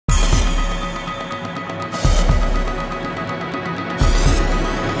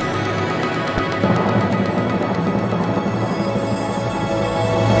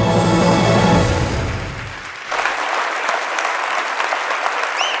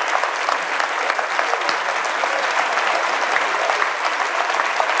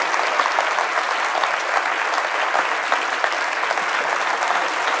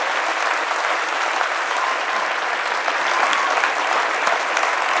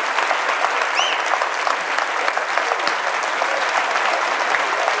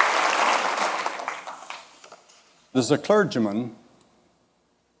as a clergyman,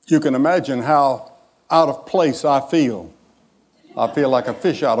 you can imagine how out of place I feel. I feel like a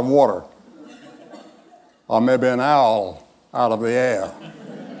fish out of water, or maybe an owl out of the air.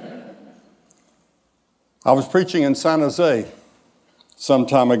 I was preaching in San Jose some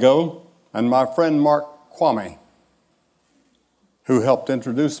time ago, and my friend Mark Kwame, who helped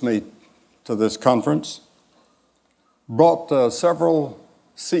introduce me to this conference, brought several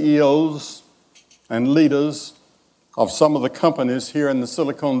CEOs and leaders of some of the companies here in the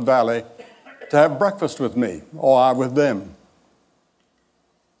Silicon Valley to have breakfast with me, or I with them.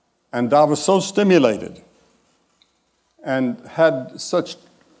 And I was so stimulated and had such,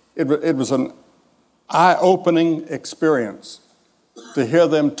 it was an eye-opening experience to hear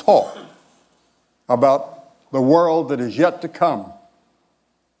them talk about the world that is yet to come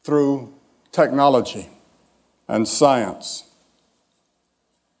through technology and science.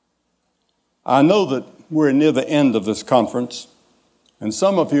 I know that we're near the end of this conference, and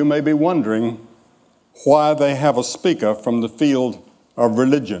some of you may be wondering why they have a speaker from the field of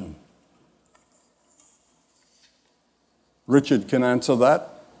religion. Richard can answer that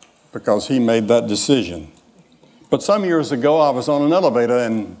because he made that decision. But some years ago, I was on an elevator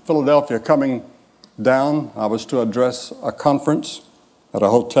in Philadelphia coming down. I was to address a conference at a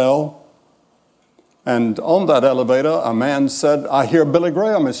hotel. And on that elevator, a man said, "I hear Billy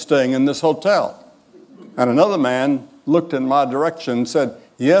Graham is staying in this hotel." And another man looked in my direction and said,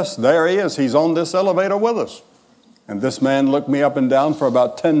 "Yes, there he is. He's on this elevator with us." And this man looked me up and down for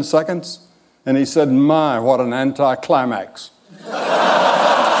about 10 seconds, and he said, "My, what an anticlimax."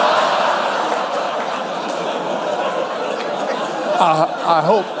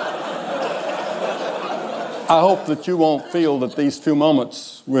 I hope that you won't feel that these few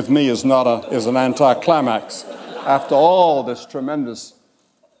moments with me is an anticlimax. After all this tremendous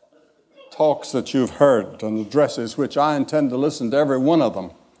talks that you've heard and addresses, which I intend to listen to every one of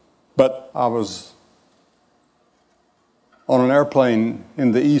them. But I was on an airplane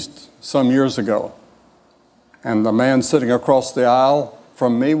in the East some years ago, and the man sitting across the aisle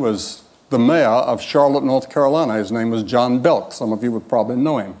from me was the mayor of Charlotte, North Carolina. His name was John Belk. Some of you would probably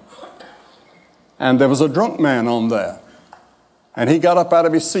know him. And there was a drunk man on there. And he got up out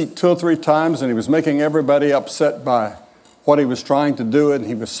of his seat 2 or 3 times, and he was making everybody upset by what he was trying to do, and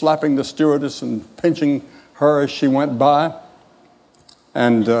he was slapping the stewardess and pinching her as she went by.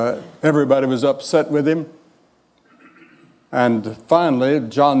 And everybody was upset with him. And finally,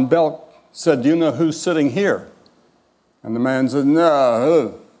 John Belk said, "Do you know who's sitting here?" And the man said, "No,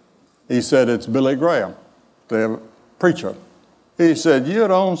 who?" He said, "It's Billy Graham, the preacher." He said, "You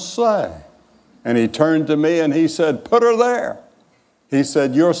don't say." And he turned to me and he said, "Put her there." He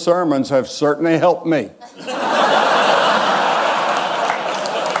said, "Your sermons have certainly helped me."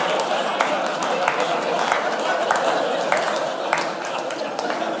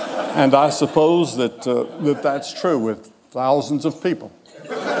 And I suppose that that's true with thousands of people.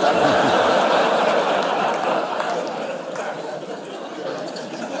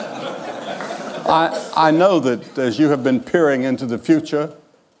 I know that as you have been peering into the future,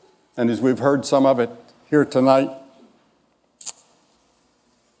 and as we've heard some of it here tonight,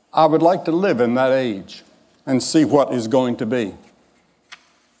 I would like to live in that age and see what is going to be.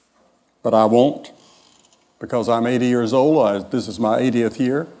 But I won't, because I'm 80 years old. This is my 80th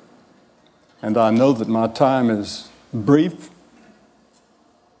year, and I know that my time is brief.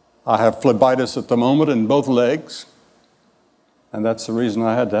 I have phlebitis at the moment in both legs. And that's the reason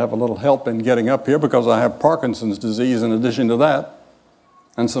I had to have a little help in getting up here, because I have Parkinson's disease in addition to that,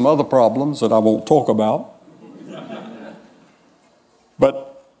 and some other problems that I won't talk about.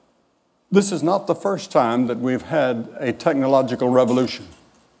 But this is not the first time that we've had a technological revolution.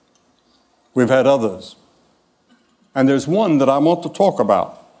 We've had others. And there's one that I want to talk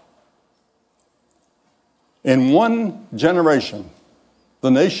about. In one generation, the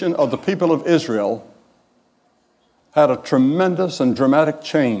nation of the people of Israel had a tremendous and dramatic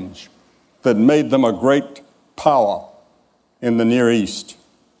change that made them a great power in the Near East.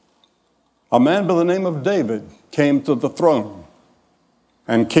 A man by the name of David came to the throne,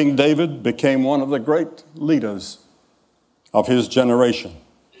 and King David became one of the great leaders of his generation.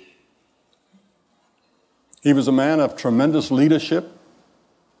 He was a man of tremendous leadership.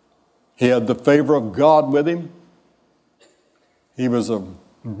 He had the favor of God with him. He was a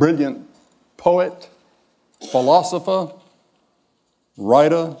brilliant poet, philosopher,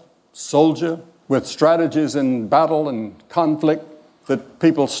 writer, soldier, with strategies in battle and conflict that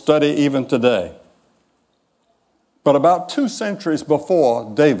people study even today. But about 2 centuries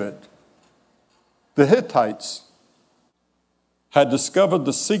before David, the Hittites had discovered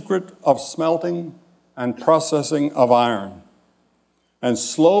the secret of smelting and processing of iron. And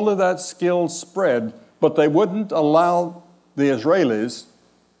slowly that skill spread, but they wouldn't allow the Israelis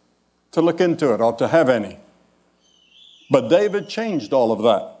to look into it or to have any. But David changed all of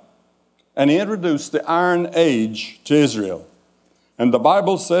that. And he introduced the Iron Age to Israel. And the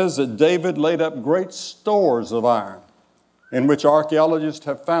Bible says that David laid up great stores of iron, in which archaeologists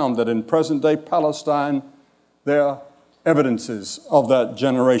have found that in present-day Palestine, there are evidences of that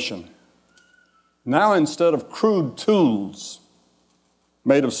generation. Now, instead of crude tools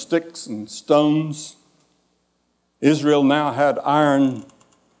made of sticks and stones, Israel now had iron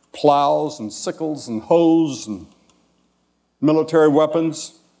plows and sickles and hoes and military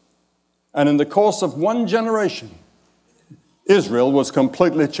weapons. And in the course of one generation, Israel was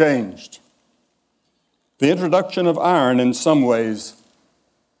completely changed. The introduction of iron in some ways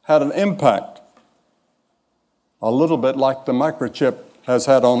had an impact, a little bit like the microchip has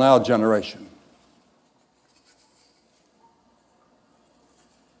had on our generation.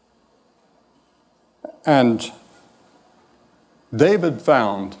 And David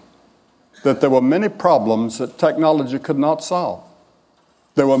found that there were many problems that technology could not solve.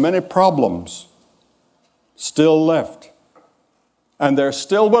 There were many problems still left. And they're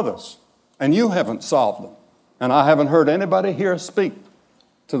still with us. And you haven't solved them. And I haven't heard anybody here speak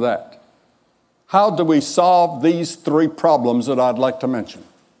to that. How do we solve these three problems that I'd like to mention?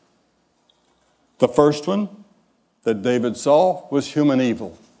 The first one that David saw was human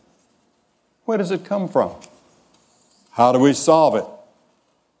evil. Where does it come from? How do we solve it?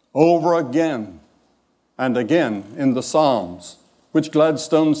 Over again and again in the Psalms, which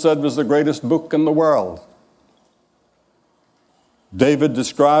Gladstone said was the greatest book in the world, David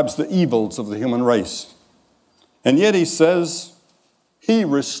describes the evils of the human race. And yet he says, He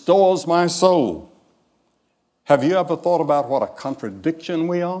restores my soul. Have you ever thought about what a contradiction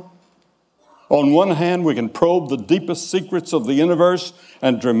we are? On one hand, we can probe the deepest secrets of the universe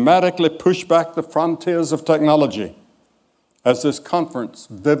and dramatically push back the frontiers of technology, as this conference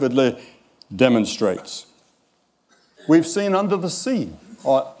vividly demonstrates. We've seen under the sea,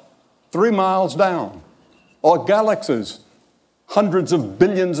 or 3 miles down, or galaxies hundreds of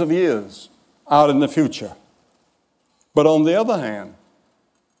billions of years out in the future. But on the other hand,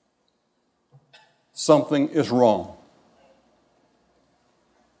 something is wrong.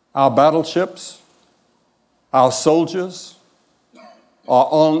 Our battleships, our soldiers are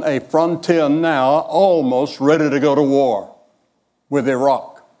on a frontier now almost ready to go to war with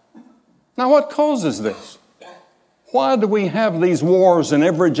Iraq. Now, what causes this? Why do we have these wars in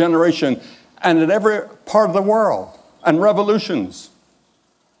every generation and in every part of the world, and revolutions?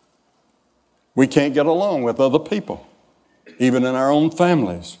 We can't get along with other people, even in our own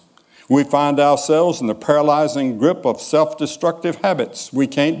families. We find ourselves in the paralyzing grip of self-destructive habits we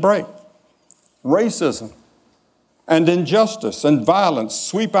can't break. Racism and injustice and violence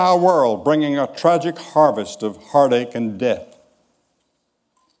sweep our world, bringing a tragic harvest of heartache and death.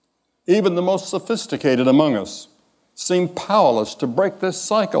 Even the most sophisticated among us seem powerless to break this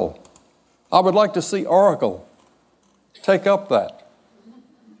cycle. I would like to see Oracle take up that,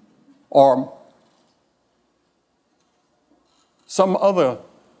 or some other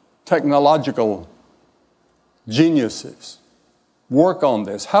technological geniuses work on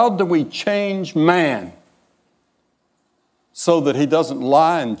this. How do we change man so that he doesn't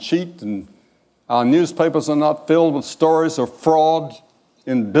lie and cheat, and our newspapers are not filled with stories of fraud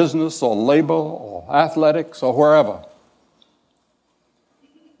in business or labor or athletics or wherever?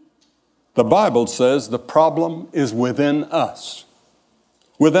 The Bible says the problem is within us,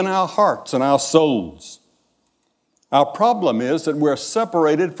 within our hearts and our souls. Our problem is that we're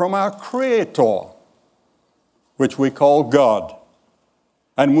separated from our Creator, which we call God.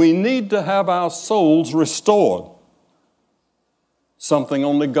 And we need to have our souls restored, something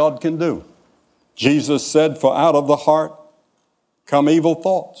only God can do. Jesus said, "For out of the heart come evil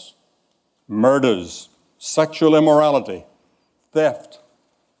thoughts, murders, sexual immorality, theft,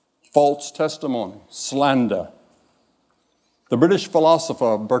 false testimony, slander." The British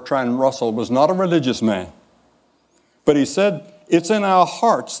philosopher Bertrand Russell was not a religious man, but he said, it's in our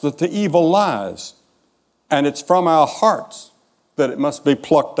hearts that the evil lies, and it's from our hearts that it must be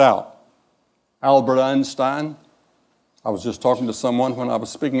plucked out. Albert Einstein, I was just talking to someone when I was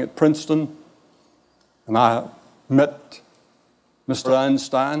speaking at Princeton, and I met Mr.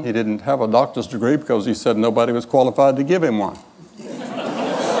 Einstein. He didn't have a doctor's degree because he said nobody was qualified to give him one.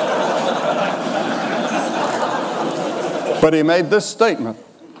 But he made this statement.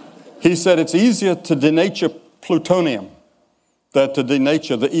 He said, it's easier to denature plutonium than to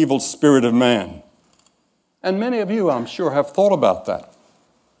denature the evil spirit of man. And many of you, I'm sure, have thought about that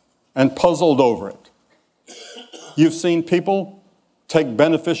and puzzled over it. You've seen people take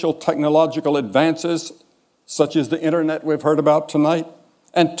beneficial technological advances, such as the internet we've heard about tonight,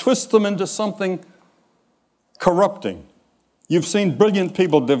 and twist them into something corrupting. You've seen brilliant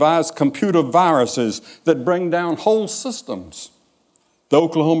people devise computer viruses that bring down whole systems. The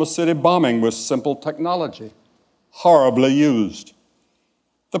Oklahoma City bombing was simple technology, horribly used.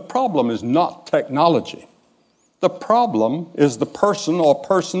 The problem is not technology. The problem is the person or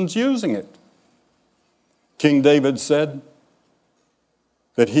persons using it. King David said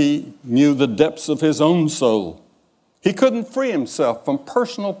that he knew the depths of his own soul. He couldn't free himself from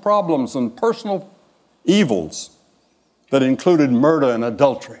personal problems and personal evils that included murder and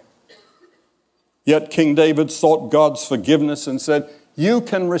adultery. Yet King David sought God's forgiveness and said, "You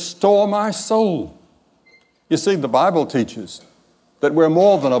can restore my soul." You see, the Bible teaches that we're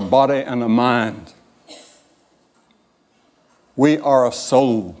more than a body and a mind. We are a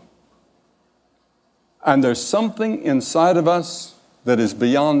soul. And there's something inside of us that is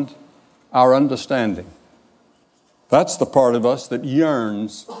beyond our understanding. That's the part of us that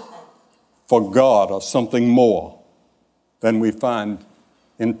yearns for God or something more than we find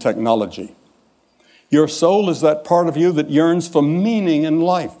in technology. Your soul is that part of you that yearns for meaning in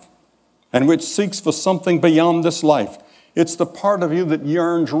life and which seeks for something beyond this life. It's the part of you that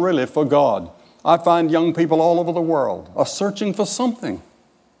yearns really for God. I find young people all over the world are searching for something.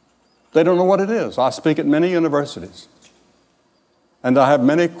 They don't know what it is. I speak at many universities, and I have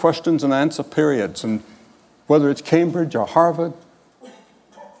many questions and answer periods, and whether it's Cambridge or Harvard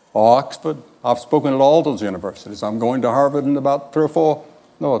or Oxford, I've spoken at all those universities. I'm going to Harvard in about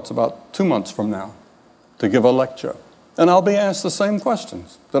it's about 2 months from now to give a lecture. And I'll be asked the same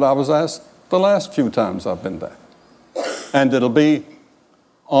questions that I was asked the last few times I've been there. And it'll be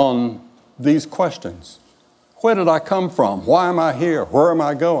on these questions. Where did I come from? Why am I here? Where am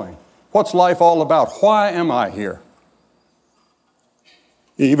I going? What's life all about? Why am I here?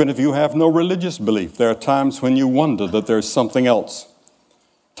 Even if you have no religious belief, there are times when you wonder that there's something else.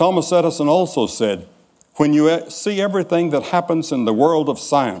 Thomas Edison also said, when you see everything that happens in the world of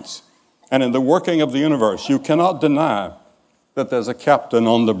science and in the working of the universe, you cannot deny that there's a captain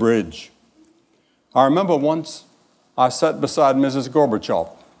on the bridge. I remember once I sat beside Mrs. Gorbachev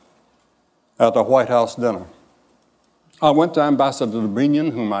at a White House dinner. I went to Ambassador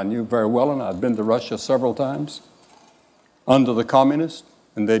Dobrynin, whom I knew very well, and I'd been to Russia several times, under the communists,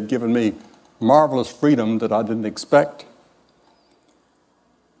 and they'd given me marvelous freedom that I didn't expect.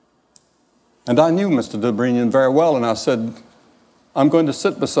 And I knew Mr. Dobrynin very well, and I said, I'm going to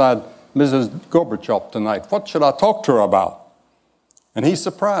sit beside Mrs. Gorbachev tonight. What should I talk to her about? And he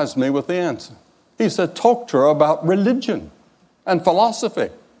surprised me with the answer. He said, talk to her about religion and philosophy.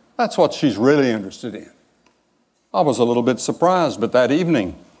 That's what she's really interested in. I was a little bit surprised, but that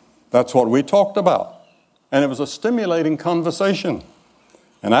evening, that's what we talked about. And it was a stimulating conversation.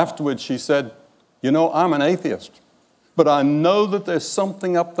 And afterwards she said, you know, I'm an atheist, but I know that there's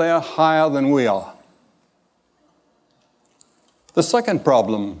something up there higher than we are. The second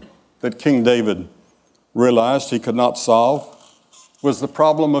problem that King David realized he could not solve was the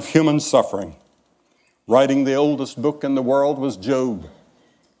problem of human suffering. Writing the oldest book in the world was Job.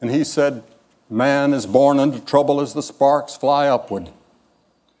 And he said, man is born into trouble as the sparks fly upward.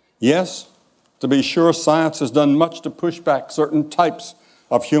 Yes, to be sure, science has done much to push back certain types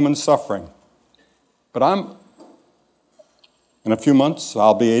of human suffering. But in a few months,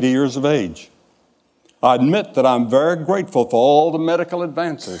 I'll be 80 years of age. I admit that I'm very grateful for all the medical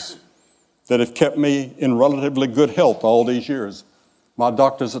advances that have kept me in relatively good health all these years. My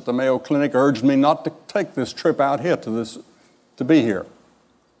doctors at the Mayo Clinic urged me not to take this trip out here to be here.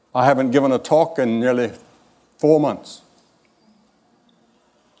 I haven't given a talk in nearly 4 months.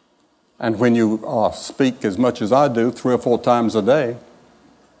 And when you speak as much as I do, 3 or 4 times a day,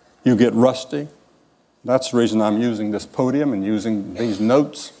 you get rusty. That's the reason I'm using this podium and using these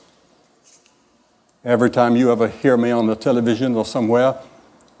notes. Every time you ever hear me on the television or somewhere,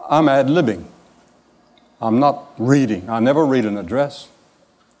 I'm ad-libbing. I'm not reading. I never read an address.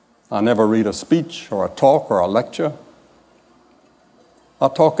 I never read a speech or a talk or a lecture. I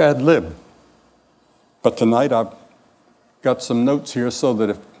talk ad-lib. But tonight I've got some notes here so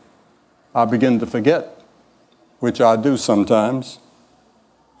that if I begin to forget, which I do sometimes,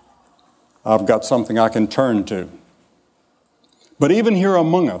 I've got something I can turn to. But even here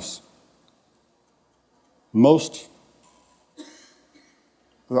among us, in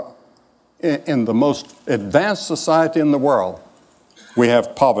the most advanced society in the world, we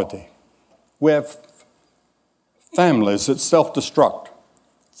have poverty. We have families that self-destruct,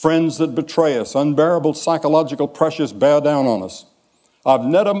 friends that betray us, unbearable psychological pressures bear down on us. I've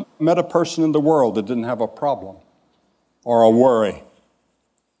never met a person in the world that didn't have a problem or a worry?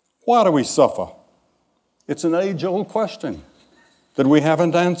 Why do we suffer? It's an age-old question that we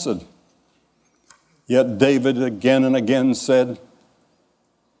haven't answered. Yet David again and again said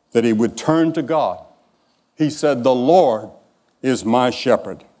that he would turn to God. He said, "The Lord is my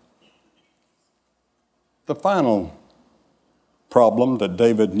shepherd." The final problem that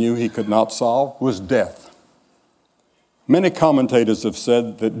David knew he could not solve was death. Many commentators have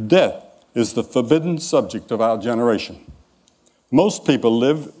said that death is the forbidden subject of our generation. Most people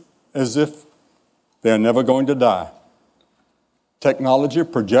live as if they're never going to die. Technology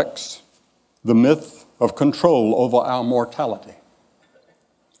projects the myth of control over our mortality.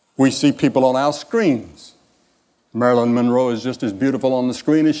 We see people on our screens. Marilyn Monroe is just as beautiful on the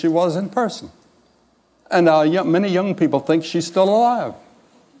screen as she was in person. And many young people think she's still alive.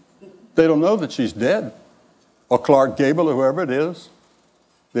 They don't know that she's dead. Or Clark Gable, or whoever it is,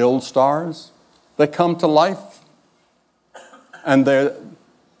 the old stars. They come to life, and they're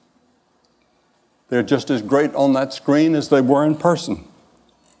just as great on that screen as they were in person.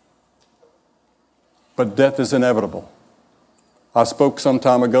 But death is inevitable. I spoke some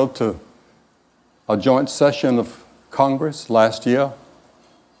time ago to a joint session of Congress last year,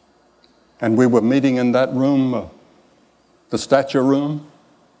 and we were meeting in that room, the stature room.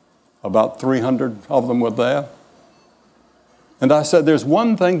 About 300 of them were there. And I said, there's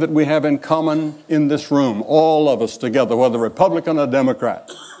one thing that we have in common in this room, all of us together, whether Republican or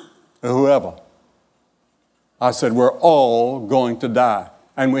Democrat, or whoever. I said, we're all going to die.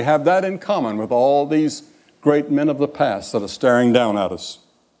 And we have that in common with all these great men of the past that are staring down at us.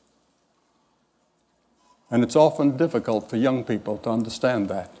 And it's often difficult for young people to understand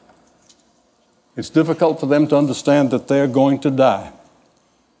that. It's difficult for them to understand that they're going to die.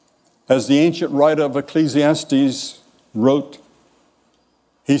 As the ancient writer of Ecclesiastes wrote,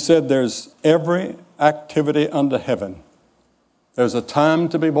 he said, there's every activity under heaven. There's a time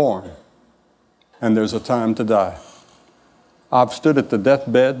to be born, and there's a time to die. I've stood at the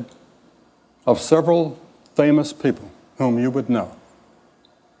deathbed of several famous people whom you would know.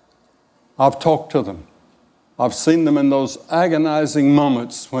 I've talked to them. I've seen them in those agonizing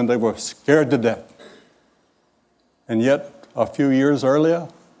moments when they were scared to death. And yet, a few years earlier,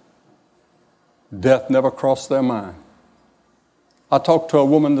 death never crossed their mind. I talked to a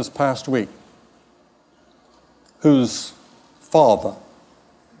woman this past week whose father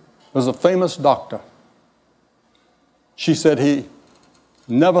was a famous doctor. She said he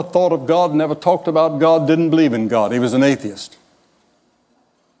never thought of God, never talked about God, didn't believe in God. He was an atheist.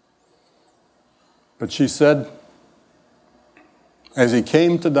 But she said, as he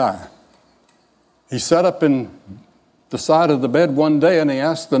came to die, he sat up in the side of the bed one day and he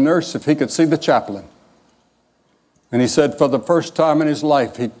asked the nurse if he could see the chaplain. And he said for the first time in his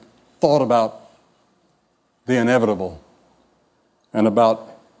life, he thought about the inevitable and about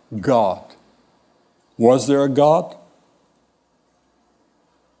God. Was there a God?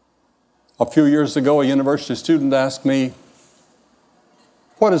 A few years ago, a university student asked me,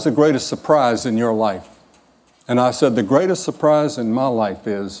 what is the greatest surprise in your life? And I said, the greatest surprise in my life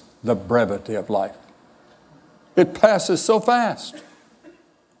is the brevity of life. It passes so fast.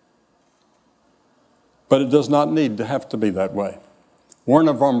 But it does not need to have to be that way.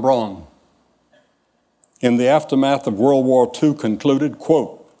 Werner von Braun, in the aftermath of World War II, concluded,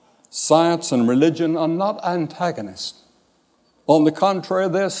 quote, science and religion are not antagonists. On the contrary,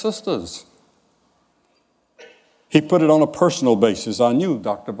 they're sisters. He put it on a personal basis. I knew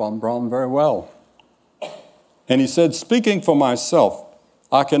Dr. von Braun very well. And he said, speaking for myself,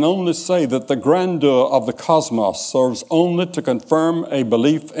 I can only say that the grandeur of the cosmos serves only to confirm a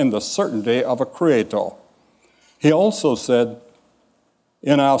belief in the certainty of a creator. He also said,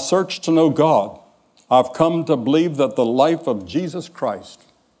 in our search to know God, I've come to believe that the life of Jesus Christ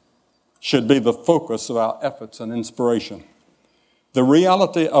should be the focus of our efforts and inspiration. The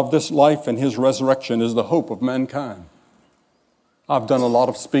reality of this life and his resurrection is the hope of mankind. I've done a lot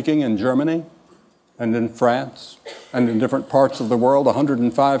of speaking in Germany and in France and in different parts of the world,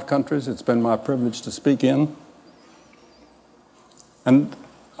 105 countries it's been my privilege to speak in. And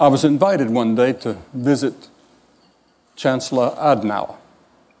I was invited one day to visit Chancellor Adenauer,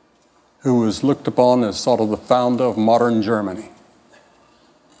 who was looked upon as sort of the founder of modern Germany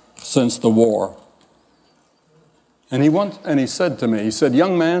since the war. And he said to me, he said,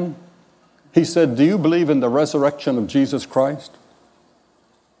 young man, he said, do you believe in the resurrection of Jesus Christ?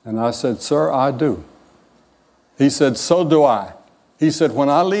 And I said, sir, I do. He said, so do I. He said, when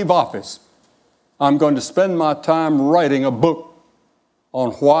I leave office, I'm going to spend my time writing a book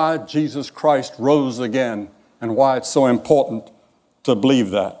on why Jesus Christ rose again and why it's so important to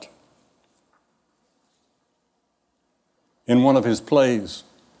believe that. In one of his plays,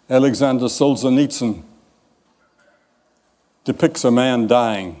 Alexander Solzhenitsyn depicts a man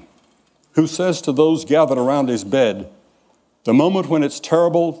dying who says to those gathered around his bed, "The moment when it's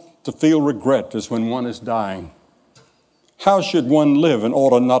terrible to feel regret is when one is dying. How should one live in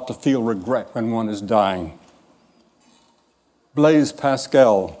order not to feel regret when one is dying?" Blaise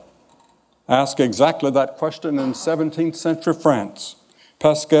Pascal asked exactly that question in 17th century France.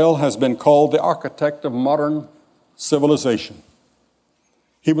 Pascal has been called the architect of modern civilization.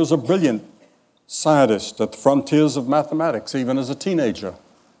 He was a brilliant scientist at the frontiers of mathematics, even as a teenager.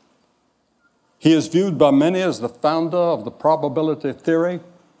 He is viewed by many as the founder of the probability theory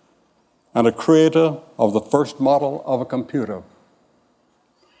and a creator of the first model of a computer.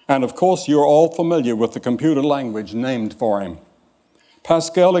 And of course, you're all familiar with the computer language named for him.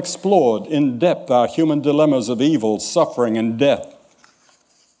 Pascal explored in depth our human dilemmas of evil, suffering, and death.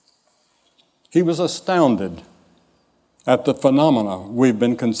 He was astounded at the phenomena we've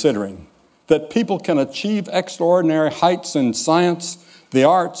been considering, that people can achieve extraordinary heights in science, the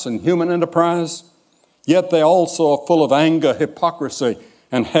arts, and human enterprise, yet they also are full of anger, hypocrisy,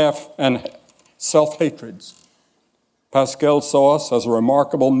 and self-hatreds. Pascal saw us as a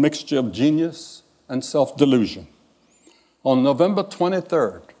remarkable mixture of genius and self-delusion. On November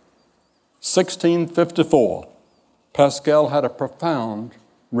 23rd, 1654, Pascal had a profound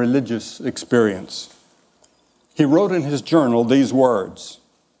religious experience. He wrote in his journal these words,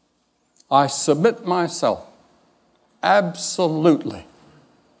 "I submit myself absolutely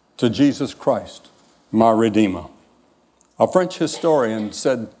to Jesus Christ, my Redeemer." A French historian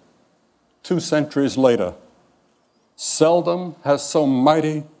said 2 centuries later, "Seldom has so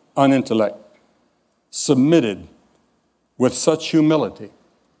mighty an intellect submitted with such humility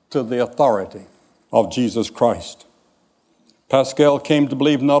to the authority of Jesus Christ." Pascal came to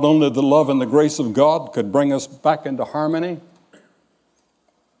believe not only the love and the grace of God could bring us back into harmony,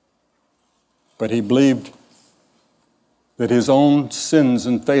 but he believed that his own sins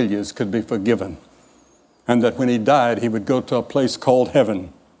and failures could be forgiven, and that when he died, he would go to a place called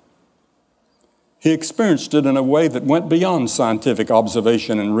heaven. He experienced it in a way that went beyond scientific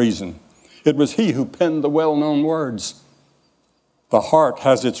observation and reason. It was he who penned the well-known words, "The heart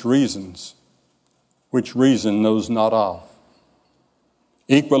has its reasons, which reason knows not of."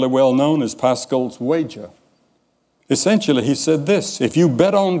 Equally well known is Pascal's wager. Essentially, he said this: if you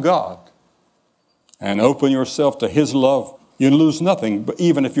bet on God and open yourself to his love, you lose nothing,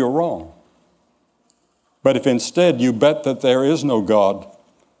 even if you're wrong. But if instead you bet that there is no God,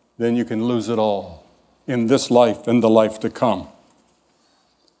 then you can lose it all in this life and the life to come.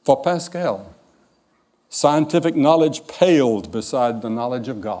 For Pascal, scientific knowledge paled beside the knowledge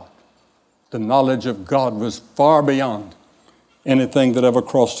of God. The knowledge of God was far beyond anything that ever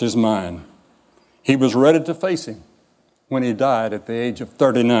crossed his mind. He was ready to face him when he died at the age of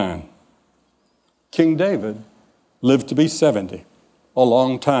 39. King David lived to be 70, a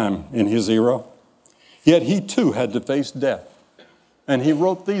long time in his era. Yet he too had to face death. And he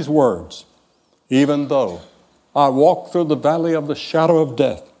wrote these words, "Even though I walk through the valley of the shadow of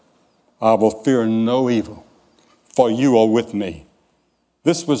death, I will fear no evil, for you are with me."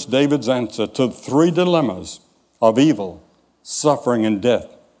 This was David's answer to the 3 dilemmas of evil, suffering, and death.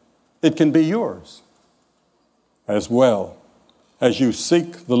 It can be yours as well as you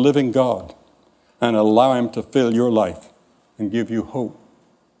seek the living God and allow him to fill your life and give you hope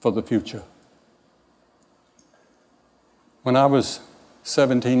for the future. When I was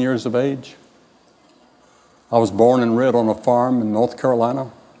 17 years of age, I was born and reared on a farm in North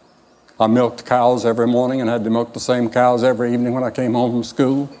Carolina. I milked cows every morning and had to milk the same cows every evening when I came home from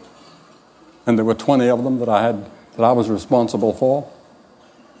school. And there were 20 of them that I was responsible for.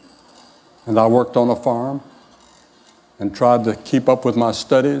 And I worked on a farm and tried to keep up with my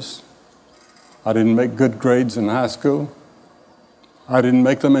studies. I didn't make good grades in high school. I didn't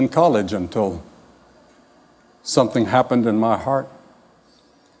make them in college until something happened in my heart.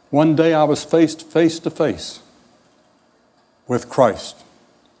 One day I was faced face to face with Christ.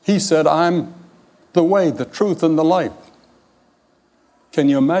 He said, "I'm the way, the truth, and the life." Can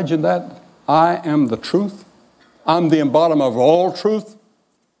you imagine that? I am the truth. I'm the embodiment of all truth.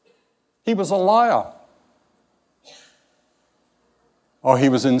 He was a liar. Or he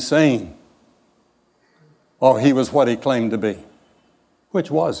was insane. Or he was what he claimed to be. Which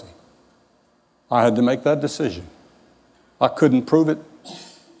was he? I had to make that decision. I couldn't prove it.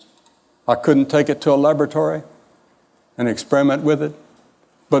 I couldn't take it to a laboratory and experiment with it.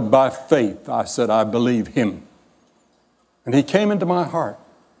 But by faith, I said, I believe him. And he came into my heart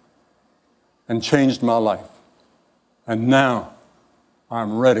and changed my life. And now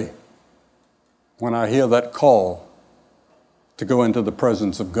I'm ready when I hear that call to go into the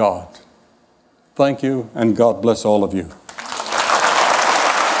presence of God. Thank you, and God bless all of you.